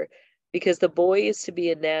razor, because the boy is to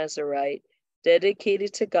be a Nazarite,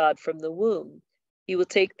 dedicated to God from the womb. He will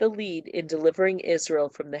take the lead in delivering Israel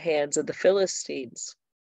from the hands of the Philistines.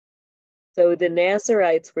 So the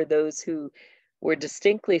Nazarites were those who were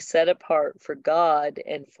distinctly set apart for God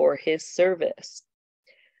and for his service.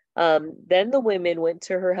 Then the women went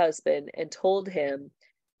to her husband and told him,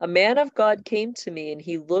 "A man of God came to me, and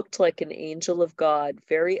he looked like an angel of God,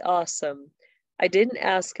 very awesome. I didn't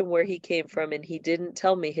ask him where he came from, and he didn't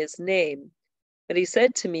tell me his name. But he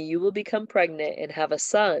said to me, 'You will become pregnant and have a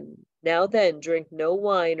son. Now then, drink no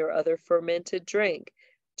wine or other fermented drink.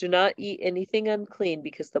 Do not eat anything unclean,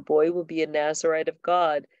 because the boy will be a Nazarite of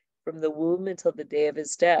God from the womb until the day of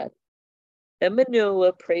his death.' Then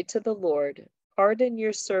Manoah prayed to the Lord, 'Pardon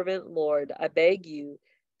your servant, Lord, I beg you,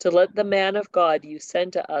 to let the man of God you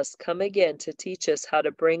send to us come again to teach us how to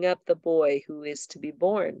bring up the boy who is to be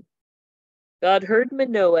born.' God heard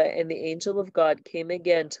Manoah, and the angel of God came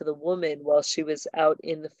again to the woman while she was out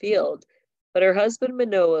in the field, but her husband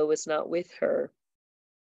Manoah was not with her.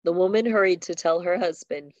 The woman hurried to tell her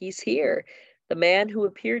husband, 'He's here, the man who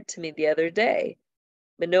appeared to me the other day.'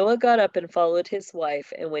 Manoah got up and followed his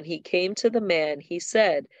wife, and when he came to the man, he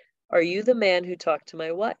said, 'Are you the man who talked to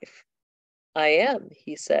my wife?' 'I am,'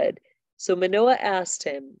 he said. So Manoah asked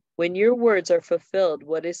him, 'When your words are fulfilled,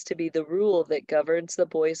 what is to be the rule that governs the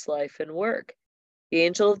boy's life and work?' The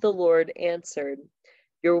angel of the Lord answered,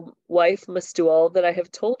 'Your wife must do all that I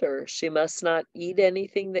have told her. She must not eat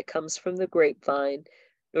anything that comes from the grapevine,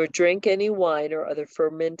 nor drink any wine or other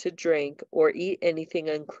fermented drink, or eat anything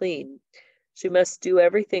unclean. She must do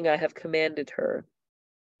everything I have commanded her.'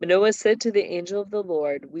 Manoah said to the angel of the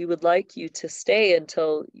Lord, 'We would like you to stay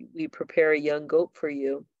until we prepare a young goat for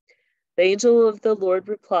you.' The angel of the Lord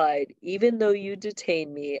replied, 'Even though you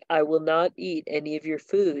detain me, I will not eat any of your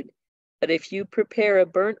food. But if you prepare a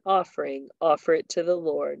burnt offering, offer it to the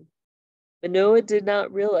Lord.' Manoah did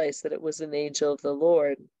not realize that it was an angel of the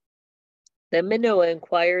Lord. Then Manoah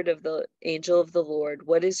inquired of the angel of the Lord,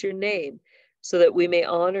 'What is your name, so that we may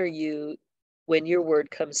honor you when your word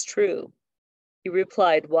comes true?' He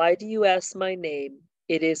replied, 'Why do you ask my name?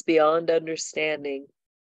 It is beyond understanding.'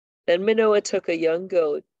 Then Manoah took a young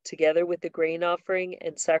goat, together with the grain offering,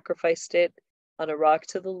 and sacrificed it on a rock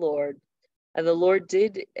to the Lord. And the Lord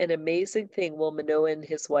did an amazing thing while Manoah and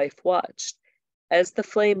his wife watched. As the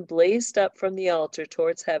flame blazed up from the altar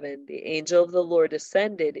towards heaven, the angel of the Lord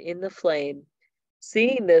ascended in the flame.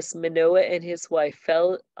 Seeing this, Manoah and his wife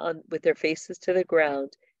fell on with their faces to the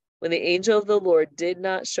ground. When the angel of the Lord did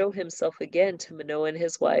not show himself again to Manoah and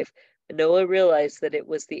his wife, Manoah realized that it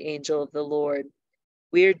was the angel of the Lord.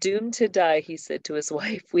 'We are doomed to die,' he said to his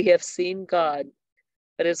wife. 'We have seen God.'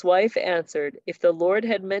 But his wife answered, 'If the Lord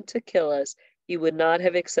had meant to kill us, he would not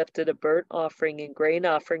have accepted a burnt offering and grain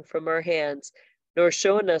offering from our hands, nor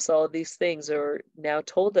shown us all these things, or now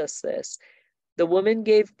told us this.' The woman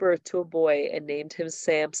gave birth to a boy and named him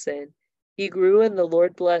Samson. He grew, and the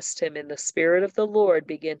Lord blessed him, and the Spirit of the Lord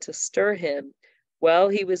began to stir him while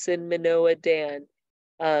he was in Manoah Dan,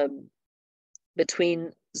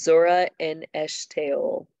 between Zorah and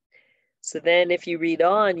Eshtaol. So then if you read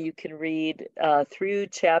on, you can read through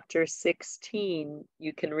chapter 16,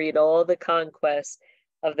 you can read all the conquest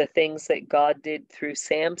of the things that God did through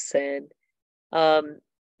Samson.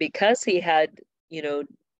 Because he had,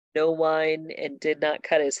 no wine and did not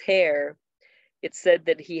cut his hair, it said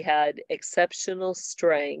that he had exceptional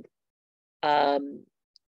strength, and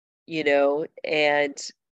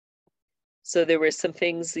so there were some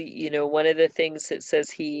things, one of the things it says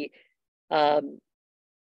he,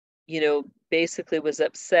 basically was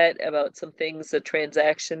upset about some things, a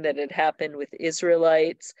transaction that had happened with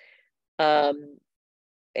Israelites,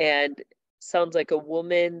 and sounds like a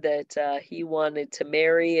woman that he wanted to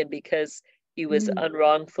marry, and because he was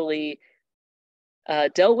unwrongfully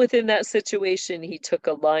dealt with in that situation, he took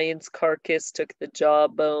a lion's carcass, took the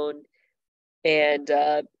jawbone, and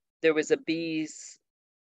there was a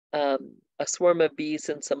swarm of bees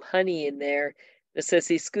and some honey in there. It says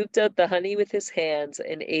he scooped out the honey with his hands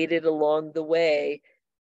and ate it along the way.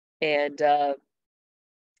 And, so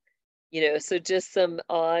just some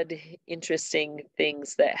odd, interesting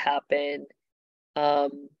things that happen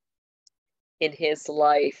in his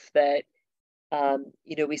life that,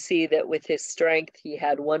 we see that with his strength, he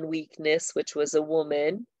had one weakness, which was a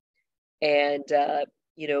woman. And,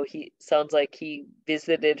 he sounds like he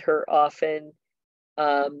visited her often.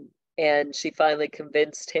 And she finally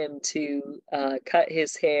convinced him to cut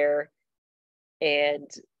his hair. And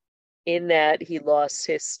in that he lost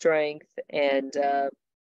his strength and,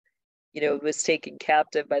 was taken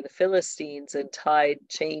captive by the Philistines and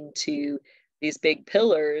chained to these big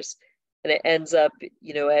pillars. And it ends up,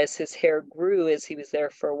 as his hair grew, as he was there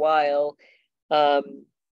for a while,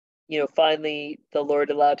 finally the Lord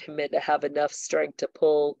allowed him to have enough strength to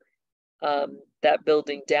pull that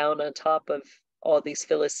building down on top of all these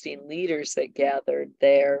Philistine leaders that gathered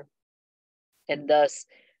there. And thus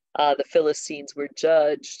the Philistines were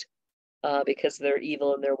judged because of their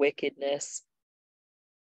evil and their wickedness.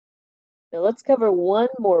 Now let's cover one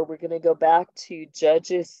more. We're going to go back to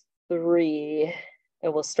Judges 3,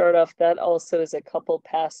 and we'll start off. That also is a couple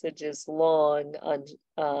passages long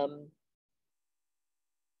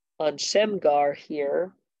on Shamgar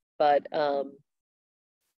here, but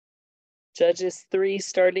Judges 3,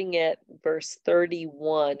 starting at verse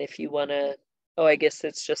 31, if you want to. Oh, I guess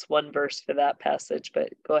it's just one verse for that passage,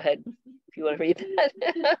 but go ahead if you want to read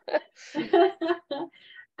that.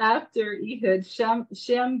 After Ehud,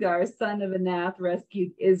 Shamgar, son of Anath,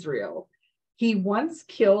 rescued Israel. He once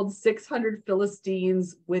killed 600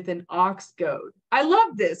 Philistines with an ox goad. I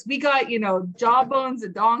love this. We got, jawbones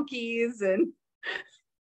of donkeys and.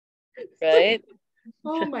 Right?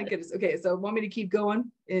 Oh my goodness. Okay, so want me to keep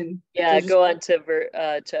going? Yeah, go on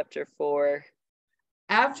to chapter 4.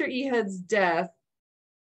 After Ehud's death,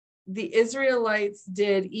 the Israelites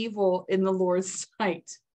did evil in the Lord's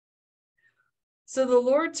sight. So the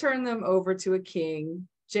Lord turned them over to a king,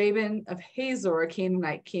 Jabin of Hazor, a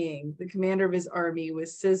Canaanite king. The commander of his army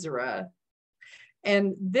was Sisera.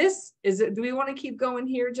 And this is it. Do we want to keep going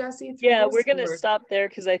here, Jessie? Yeah, we're going to stop there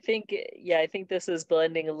because I think this is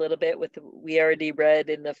blending a little bit with we already read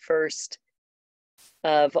in the first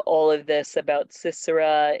of all of this about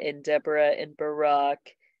Sisera and Deborah and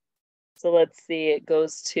Barak. So let's see, it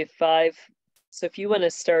goes to 5. So if you want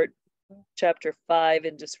to start chapter 5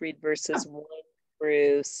 and just read verses 1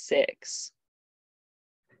 through 6.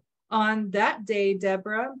 On that day,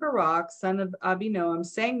 Deborah and Barak, son of Abinoam,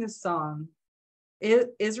 sang this song.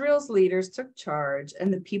 Israel's leaders took charge,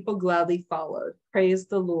 and the people gladly followed. Praise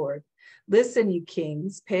the Lord. Listen, you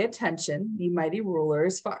kings, pay attention, you mighty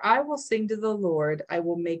rulers, for I will sing to the Lord. I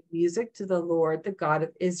will make music to the Lord, the God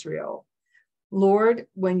of Israel. Lord,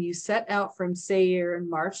 when you set out from Seir and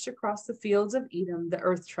marched across the fields of Edom, the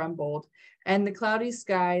earth trembled, and the cloudy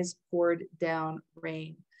skies poured down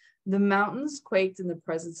rain. The mountains quaked in the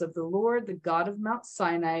presence of the Lord, the God of Mount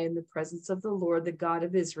Sinai, in the presence of the Lord, the God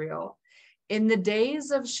of Israel. In the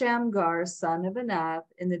days of Shamgar, son of Anath,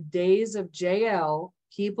 in the days of Jael,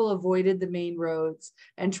 people avoided the main roads,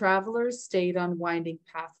 and travelers stayed on winding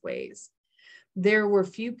pathways. There were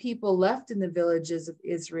few people left in the villages of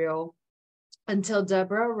Israel until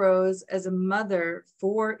Deborah arose as a mother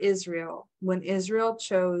for Israel, when Israel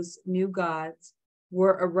chose new gods,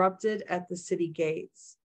 were erupted at the city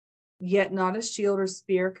gates. Yet not a shield or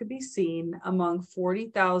spear could be seen among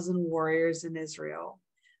 40,000 warriors in Israel.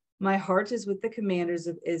 My heart is with the commanders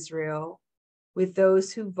of Israel, with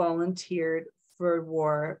those who volunteered for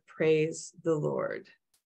war. Praise the Lord.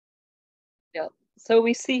 Yeah. So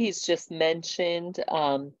we see he's just mentioned,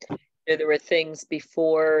 there were things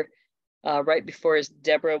before, right before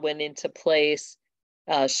Deborah went into place.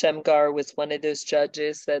 Shamgar was one of those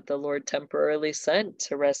judges that the Lord temporarily sent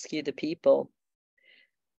to rescue the people.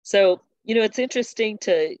 So, it's interesting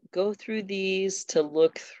to go through these, to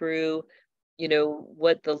look through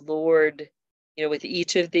what the Lord, with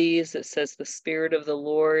each of these, it says the Spirit of the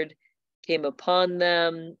Lord came upon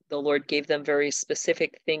them. The Lord gave them very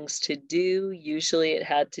specific things to do. Usually it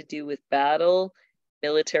had to do with battle,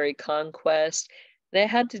 military conquest, and it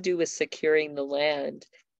had to do with securing the land.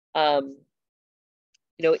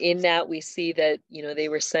 In that we see that, they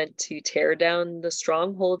were sent to tear down the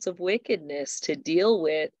strongholds of wickedness, to deal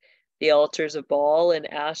with the altars of Baal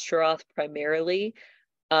and Ashtaroth primarily.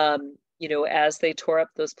 As they tore up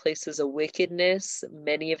those places of wickedness,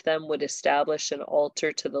 many of them would establish an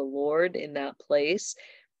altar to the Lord in that place.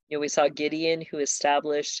 We saw Gideon, who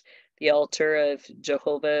established the altar of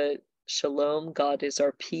Jehovah Shalom, God is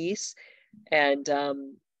our peace. And,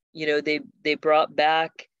 they brought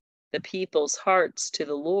back the people's hearts to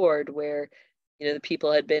the Lord, where, the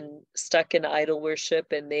people had been stuck in idol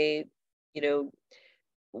worship, and they,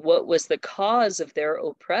 what was the cause of their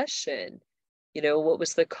oppression? What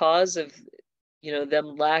was the cause of,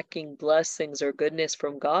 them lacking blessings or goodness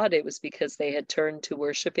from God? It was because they had turned to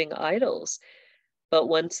worshiping idols. But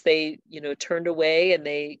once they, turned away and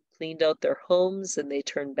they cleaned out their homes and they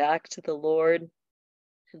turned back to the Lord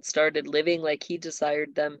and started living like he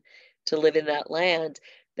desired them to live in that land,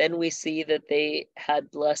 then we see that they had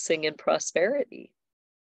blessing and prosperity.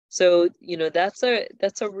 So, that's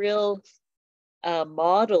a real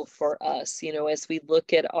model for us, as we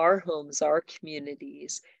look at our homes, our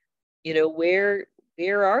communities, where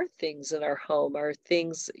are things in our home? Are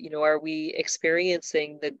things, are we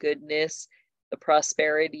experiencing the goodness, the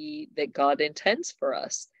prosperity that God intends for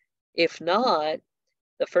us? If not,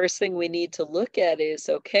 the first thing we need to look at is,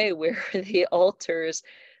 okay, where are the altars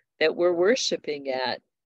that we're worshiping at?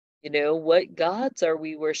 What gods are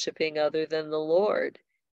we worshiping other than the Lord?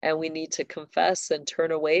 And we need to confess and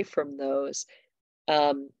turn away from those.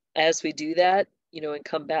 As we do that, and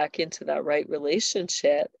come back into that right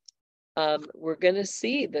relationship, we're going to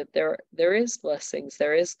see that there is blessings,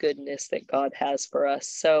 there is goodness that God has for us.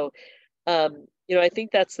 So, I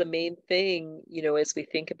think that's the main thing, as we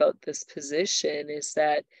think about this position, is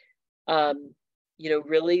that,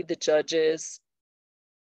 really the judges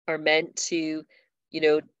are meant to,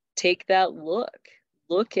 take that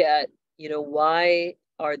look at, why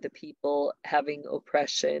are the people having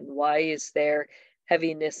oppression? Why is there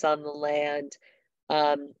heaviness on the land?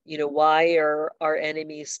 Why are our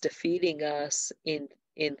enemies defeating us in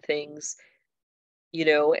things?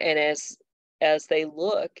 And as they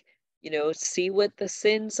look, see what the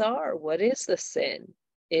sins are. What is the sin?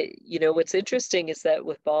 What's interesting is that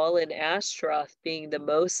with Baal and Ashtaroth being the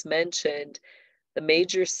most mentioned, the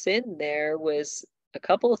major sin there was a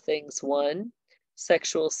couple of things. One,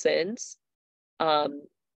 sexual sins.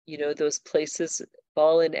 Those places,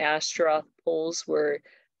 Baal and Ashtaroth poles were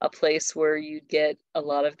a place where you'd get a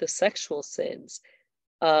lot of the sexual sins.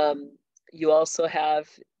 You also have,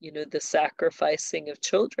 the sacrificing of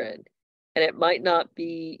children. And it might not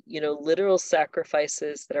be, literal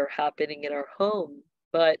sacrifices that are happening in our home,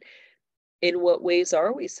 but in what ways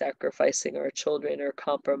are we sacrificing our children or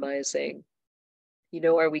compromising?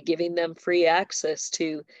 Are we giving them free access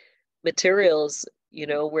to materials,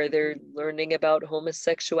 where they're learning about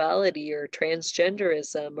homosexuality or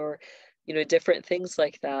transgenderism or, different things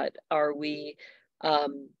like that? Are we,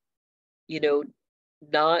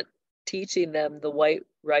 not teaching them the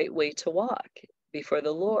right way to walk before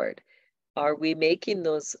the Lord? Are we making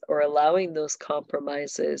those or allowing those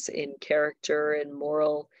compromises in character and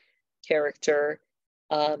moral character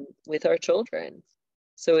with our children?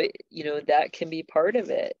 So, that can be part of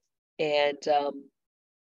it. And,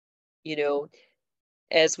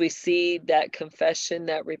 as we see that confession,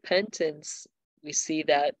 that repentance, we see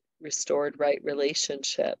that restored right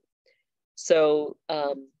relationship. So,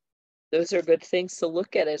 those are good things to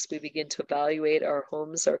look at as we begin to evaluate our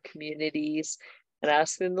homes, our communities, and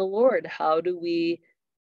asking the Lord, how do we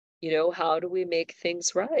make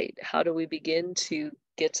things right? How do we begin to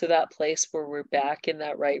get to that place where we're back in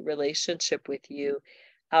that right relationship with you?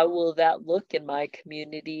 How will that look in my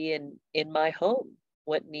community and in my home?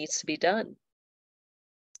 What needs to be done?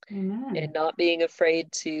 Amen. And not being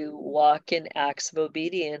afraid to walk in acts of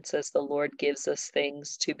obedience as the Lord gives us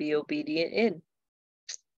things to be obedient in.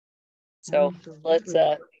 So let's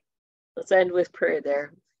end with prayer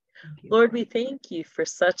there. Lord, we thank you for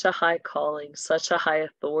such a high calling, such a high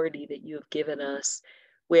authority that you have given us.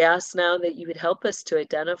 We ask now that you would help us to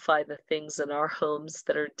identify the things in our homes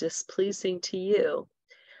that are displeasing to you.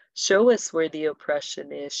 Show us where the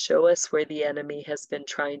oppression is. Show us where the enemy has been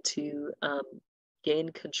trying to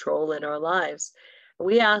gain control in our lives.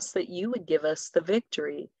 We ask that you would give us the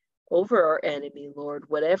victory over our enemy, Lord,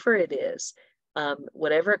 whatever it is,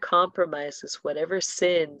 whatever compromises, whatever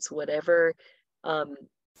sins, whatever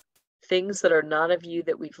things that are not of you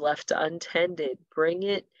that we've left untended, bring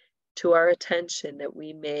it to our attention that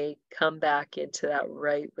we may come back into that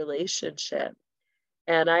right relationship.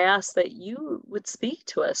 And I ask that you would speak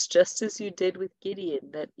to us just as you did with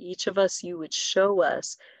Gideon, that each of us, you would show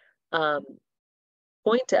us,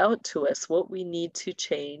 point out to us what we need to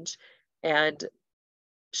change, and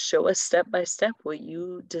show us step by step what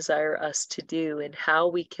you desire us to do and how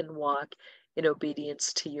we can walk in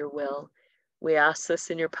obedience to your will. We ask this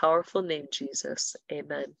in your powerful name, Jesus.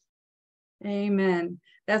 Amen. Amen.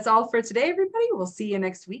 That's all for today, everybody. We'll see you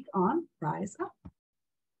next week on Rise Up.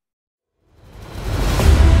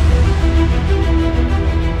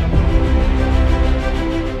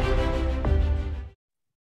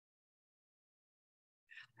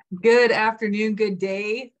 Good afternoon, good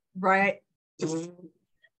day, right?